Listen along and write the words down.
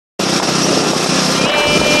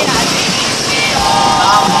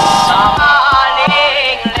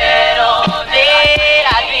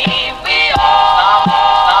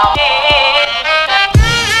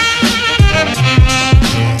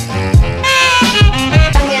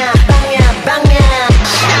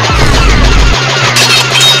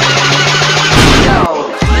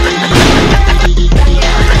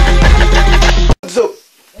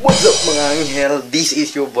Angel. This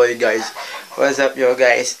is your boy, guys. What's up, yo,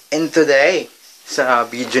 guys? And today, sa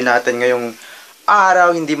video natin ngayong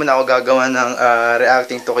araw, hindi mo na ako gagawa ng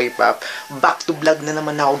reacting to K-pop. Back to vlog na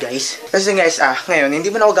naman ako, guys. Kasi guys, ngayon,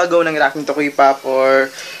 hindi mo na ako gagawa ng reacting to K-pop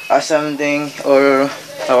or something, or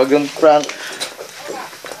tawag yung prank.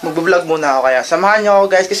 Mag-vlog muna ako, kaya samahan nyo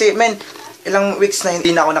ako, guys. Kasi, men, ilang weeks na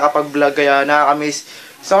hindi na ako nakapag-vlog, kaya nakakamiss.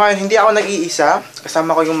 So ngayon, hindi ako nag-iisa.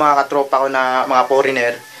 Kasama ko yung mga katropa ko na mga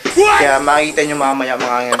foreigner. Kaya makikita nyo mamaya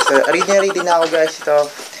mga ngayon. So, ready na ako, guys. Ito.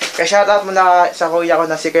 Kaya shoutout muna sa kuya ko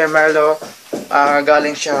na si Kuya Merlo.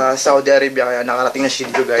 Galing siya Saudi Arabia, kaya nakarating na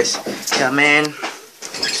siya dito, guys. Kaya men,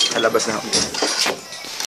 nalabas na ako.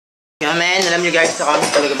 Kaya men, alam nyo guys,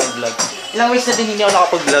 nakamiss talaga mag-vlog. Ilang weeks na din hindi ako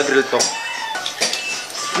nakapag-vlog, real talk.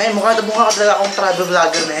 Men, mukha ka talaga akong travel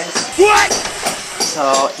vlogger, men. What?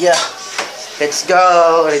 So, yeah. Let's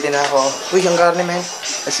go! Ready na ako. Uy, yung garne, men.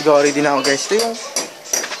 Let's go, ready na ako, guys. Ito yung...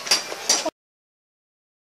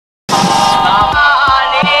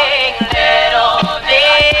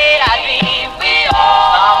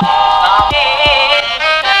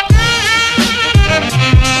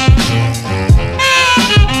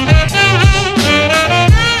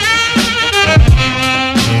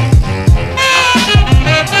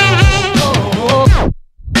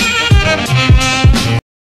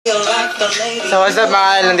 So what's up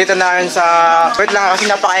mga, nandito na ngayon sa... Wait lang kasi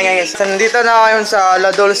napakaingay guys. So nandito na ngayon sa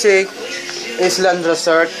La Dulce Island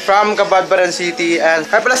Resort from Cabadbaran City. And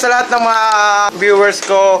kaya pala sa lahat ng mga viewers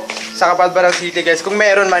ko sa Cabadbaran City guys, kung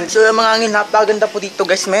meron man. So yung mga angel, napaganda po dito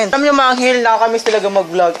guys, men. Alam nyo mga angel, nakakamiss talaga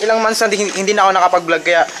mag-vlog. Ilang months na hindi na ako nakapag-vlog,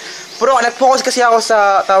 kaya puro nag-focus kasi ako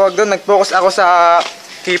sa tawag doon. Nag-focus ako sa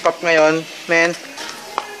K-pop ngayon, men.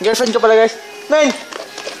 Girlfriend ko pala guys. Men!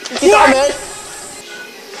 Dito ka, men!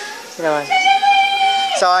 Naman.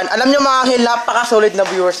 So, alam nyo mga angel, napaka-solid na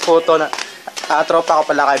viewers photo na tropa ko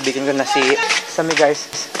pala, kaibigan ko na si Sami guys.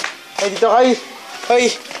 Ay, dito kay. Ay,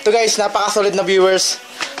 ito guys, napaka-solid na viewers.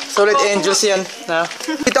 Solid angels yan. Na.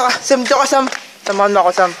 Dito ka, Sam, dito ka, Sam. Samahan mo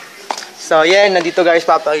ako, Sam. So, yan, nandito guys,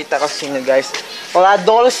 papakita ko sa inyo guys. Mga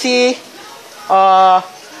Dolce,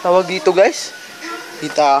 tawag dito guys.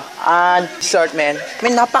 Dito, and resort, man.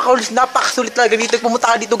 Man, napaka-solid talaga dito.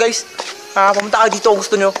 Pumunta ka dito guys. Pumunta ka dito kung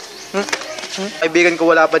gusto nyo. Kaibigan ko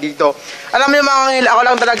wala pa dito. Alam niyo mga ngil, ako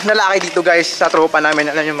lang talaga lalaki dito guys sa tropa namin.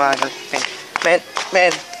 Alam niyo mga men.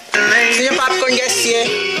 Gusto niyo popcorn guys? Yeah.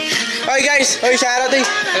 Okay guys, okay, shoutout eh.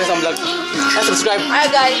 Ano sa vlog? Subscribe. Hi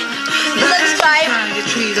guys. Subscribe.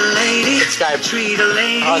 Subscribe.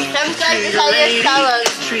 Subscribe sa Alias Tawag.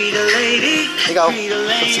 Ikaw,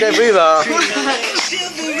 subscribe rin ba?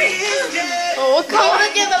 Oo,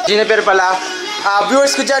 kamulat niya ba? Jennifer pala.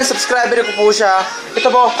 Viewers ko dyan, subscriber ko po siya. Ito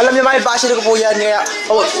po, alam niyo mga basher ko po yan. Kaya,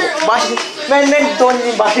 basher. Men, doon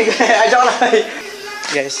yung basher ko. Joke lang.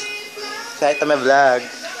 Guys, sa ito may vlog.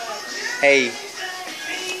 Hey.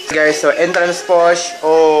 Guys, so entrance posh.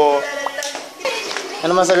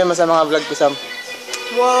 Ano masabi mo sa mga vlog ko, Sam?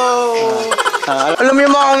 Wow. Alam niyo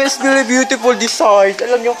mga it's really beautiful design.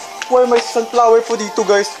 Alam niyo, why may sunflower po dito,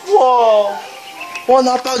 guys. Wow. Wow,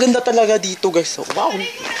 napakaganda talaga dito guys. Wow.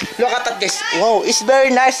 Look at that guys. Wow, it's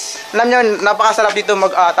very nice. Alam nyo, napakasarap dito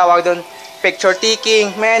mag-tawag doon. Picture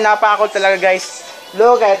taking. Man, napaka-cool talaga guys.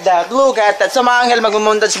 Look at that. Look at that. So mga angel,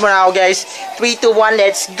 mag-montage muna ako guys. 3, 2, 1,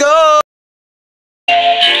 let's go!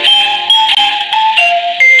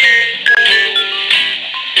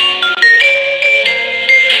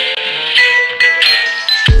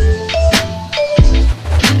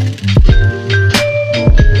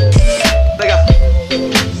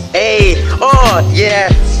 Yeah.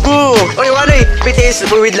 Boo. Oh, you wanna BTS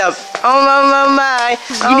with love. Oh my.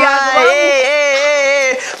 Oh my.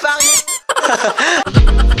 Hey. Fuck you.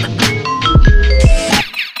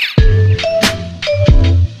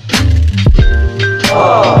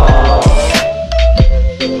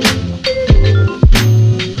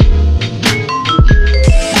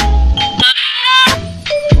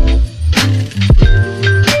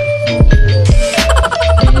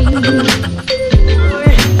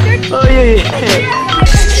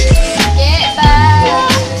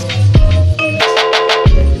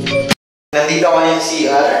 Nandito ako yung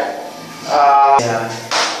CR.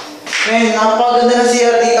 Man, napakaganda na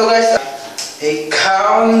CR dito guys.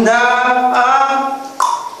 Ikaw na ang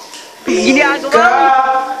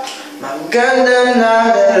maganda na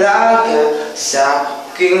dalaga sa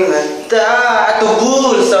aking mata.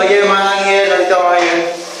 Tubul! So yun mga angel, nandito ako ngayon.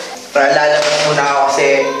 Para lalabas muna ako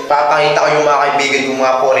kasi papakita ko yung mga kaibigan kong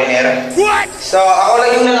mga foreigner. What? So ako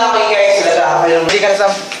lang yung lalaki guys. Hindi ka na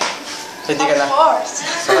Sam. Hindi ka na. Of course.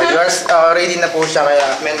 So yours, ready na po siya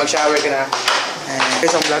kaya men mag-shower ka na.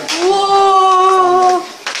 Guys, ang vlog. Wow!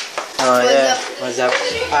 Oh, yeah. What's up?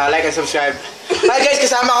 Like and subscribe. Hi guys,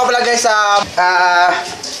 kasama ko pala guys sa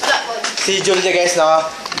si Julia guys, no?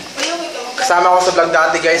 Kasama ko sa vlog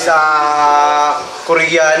dati guys sa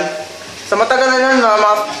Korean. So matagal na nun,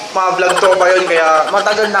 mga vlog to pa yun, kaya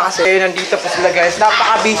matagal na kasi. Nandito po sila guys,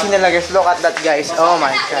 napaka-busy nila guys. Look at that guys, oh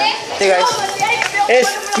my god. See guys, it's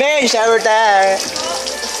me, shower time.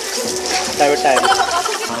 Shower time.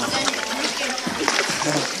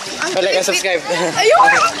 Like and subscribe. Ayun!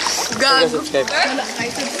 Like and subscribe.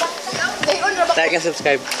 Like and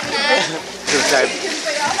subscribe. Subscribe.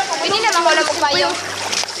 Hindi naman wala magpayo.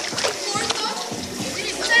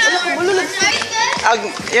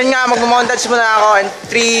 Yun nga, mag-montage muna ako in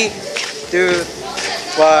 3, 2,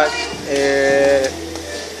 1,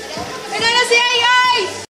 Ano na si Ay!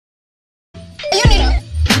 Ayun eh!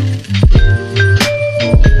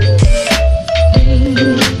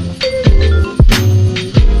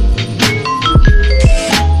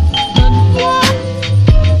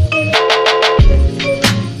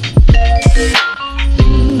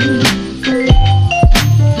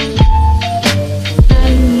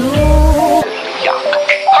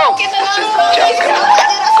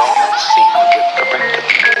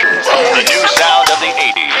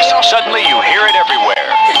 Suddenly you hear it everywhere.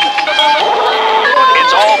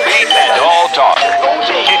 It's all beat and all talk.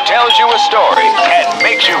 It tells you a story and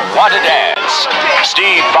makes you want to dance.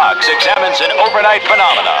 Steve Fox examines an overnight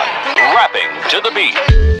phenomenon, rapping to the beat.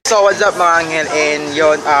 So what's up mga anghel, and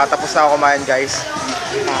yun, tapos na ako kumain guys.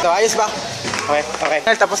 So ayos ba? Okay, okay.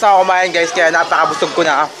 Tapos na ako kumain guys, kaya napakabusog ko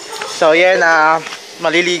na. So yan,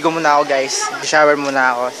 maliligo muna ako guys. Shower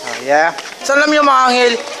muna ako. So yeah. So alam niyo mga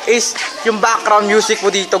anghel, is yung background music mo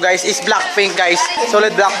dito guys is Blackpink guys.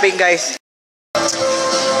 Solid Blackpink guys.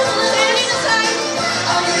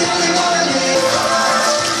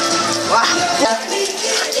 Wow.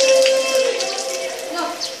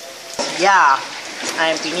 Yeah,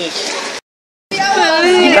 I'm finished.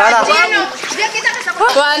 Tara.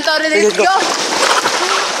 One, two, three, Let's go. go!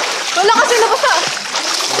 Wala kasi nabasa!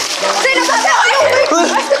 Sino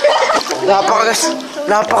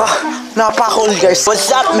ba? Napaka-cold guys.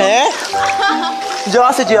 What's up, man? Diyan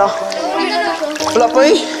kasi diyan. Wala pa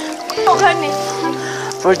eh.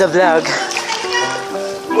 For the vlog.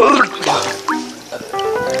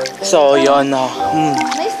 So, yun na.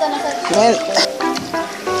 Man.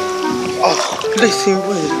 Oh, nice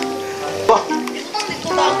simple. Wah.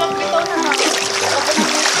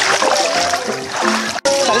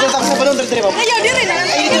 Takot sa balon, dali ba? Ayaw, di rin ah!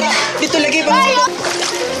 Dito lagi ba?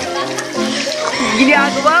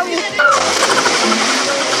 Ginagawa mo!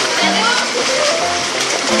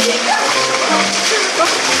 Sige na.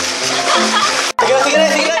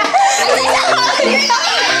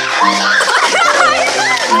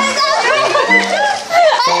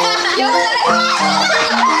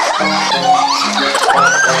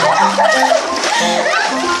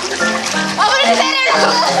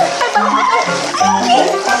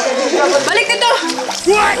 Balik dito!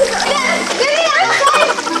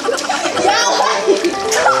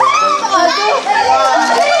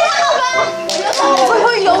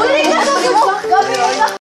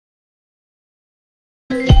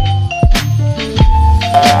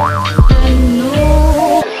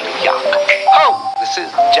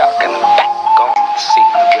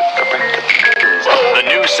 The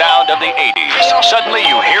new sound of the 80s. Suddenly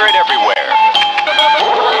you hear it everywhere.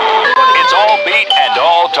 It's all beat and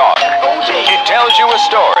all talk. It tells you a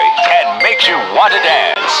story and makes you want to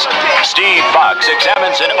dance. Steve Fox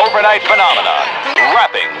examines an overnight phenomenon,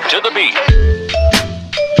 rapping to the beat.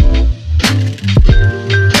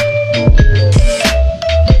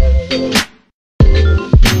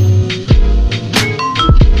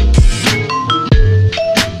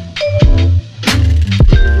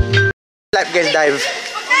 Life guys, dive.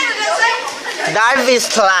 Dive is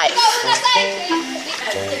to life.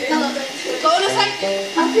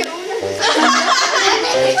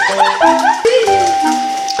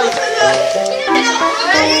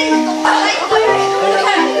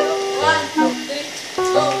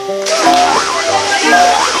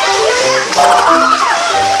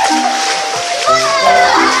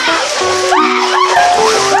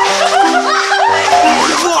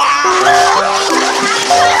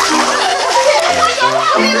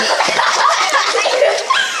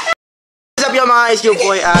 What's up yung mga ice cube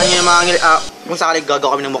boy, yung mga kung sakali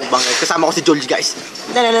gagawa kami ng mukbang guys. Kasama ko si Jules guys.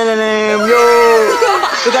 Yo!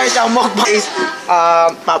 So guys, ang mukbang is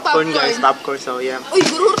popcorn guys, popcorn. So yeah. Uy,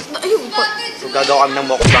 gurur! Ayun! So gagawa kami ng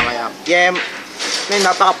mukbang kaya. Yeah, man,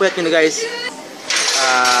 napakapuyat nyo na guys.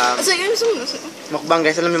 Mukbang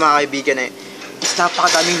guys, alam niyo mga kaibigan eh. Is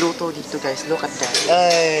napakadaming luto dito guys. Look at that.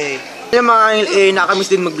 Ay! Yung mga angel,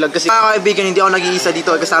 nakamiss din mag-vlog kasi mga kaibigan, hindi ako nag-iisa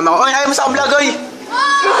dito. Kasama ko. Oy, ayaw mo sa vlog, oy!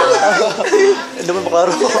 Ano ba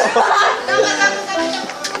klaro?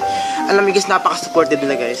 Alam mo guys, napaka-supportive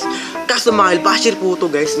nila guys. Kaso mga basher po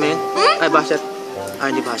to guys, man. Ay, basher.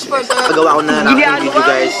 Hindi basher. Pagawa ko na aking video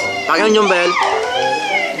guys. Pakiyon yung bell.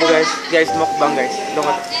 Ito guys, mukbang guys.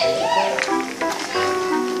 Lungat.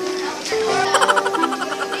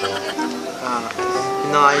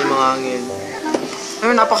 Yun na nga yung mga angin.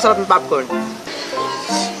 Ayun, napakasarap ng popcorn.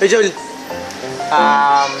 Hey Joel,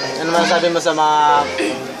 ano man sabi mo sa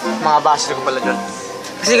mga basher ko pala dyan?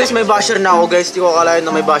 Kasi guys, may basher na ako guys. Di ko akalain na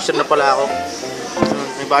may basher na pala ako.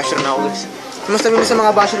 May basher na ako guys. Ano sabi mo sa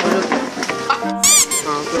mga basher ko dyan?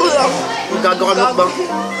 Gagawa ka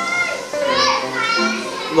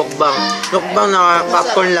mukbang. Mukbang na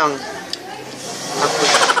popcorn lang.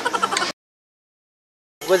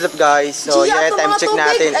 What's up guys? So yeah, time check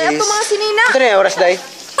natin is... Ito na yung oras dahi.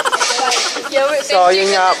 So yun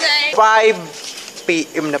nga, 5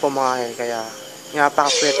 PM na po mga kaya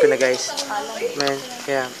napaka-sweat ko na guys. Man,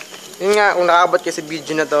 kaya yun nga, kung nakabot kayo sa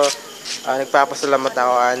video na to, nagpapasalamat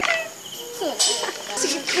ako.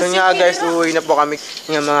 So nga guys, uuwi na po kami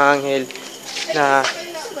ng mga anghel na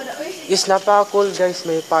yes, napaka-cool guys,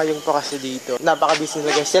 may payong pa kasi dito. Napaka-busy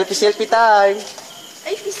na guys, selfie time!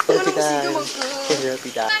 Ay, Selfie time! Selfie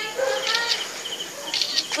time!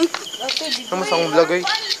 Kamusta akong vlog ay?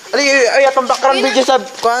 Ay, atong background video sa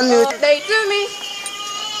kuhan yun. Dahil to me.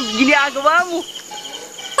 Ginagawa mo.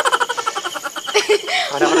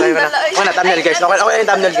 Wala, thumbnail guys. Okay yung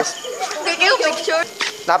thumbnail guys. Okay kayo picture.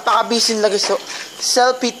 Napaka-busy nila guys. So,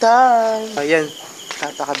 selfie time! Ayan,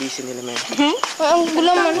 napaka-busy nila man. Ang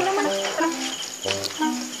gulam man.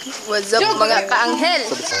 What's up mga kaanghel?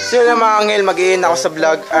 So yun mga anghel, mag-i-in ako sa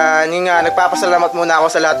vlog. Yun nga, nagpapasalamat muna ako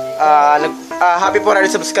sa lahat. Happy 400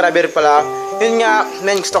 subscriber pala. Yun nga,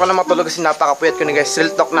 men, gusto ko na matulog kasi napakapuyat ko na guys.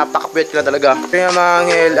 Real talk, napakapuyat ko na talaga. Kaya mga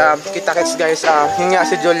anghel, kita-kits guys. Yun nga,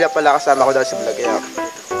 si Julia pala kasama ko dahil sa vlog. Kaya,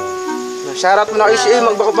 shoutout mo na kayo.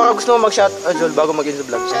 Baka gusto mo mag-shout, Jul, bago mag-in sa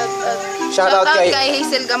vlog. Shoutout kay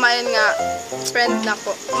Hazel Gamayan nga. Friend na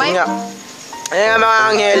po. Yun nga. Ayan nga mga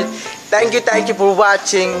anghel. Thank you for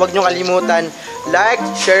watching. Huwag nyo kalimutan. Like,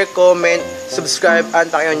 share, comment, subscribe,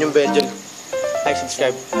 and pakiyon yung bell, Jul. Like,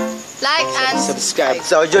 subscribe. Like and Subscribe.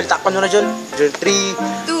 So, Jul, takpan mo na, Jul. Jul, 3,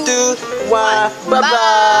 2, 1, bye-bye!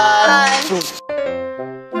 Bye!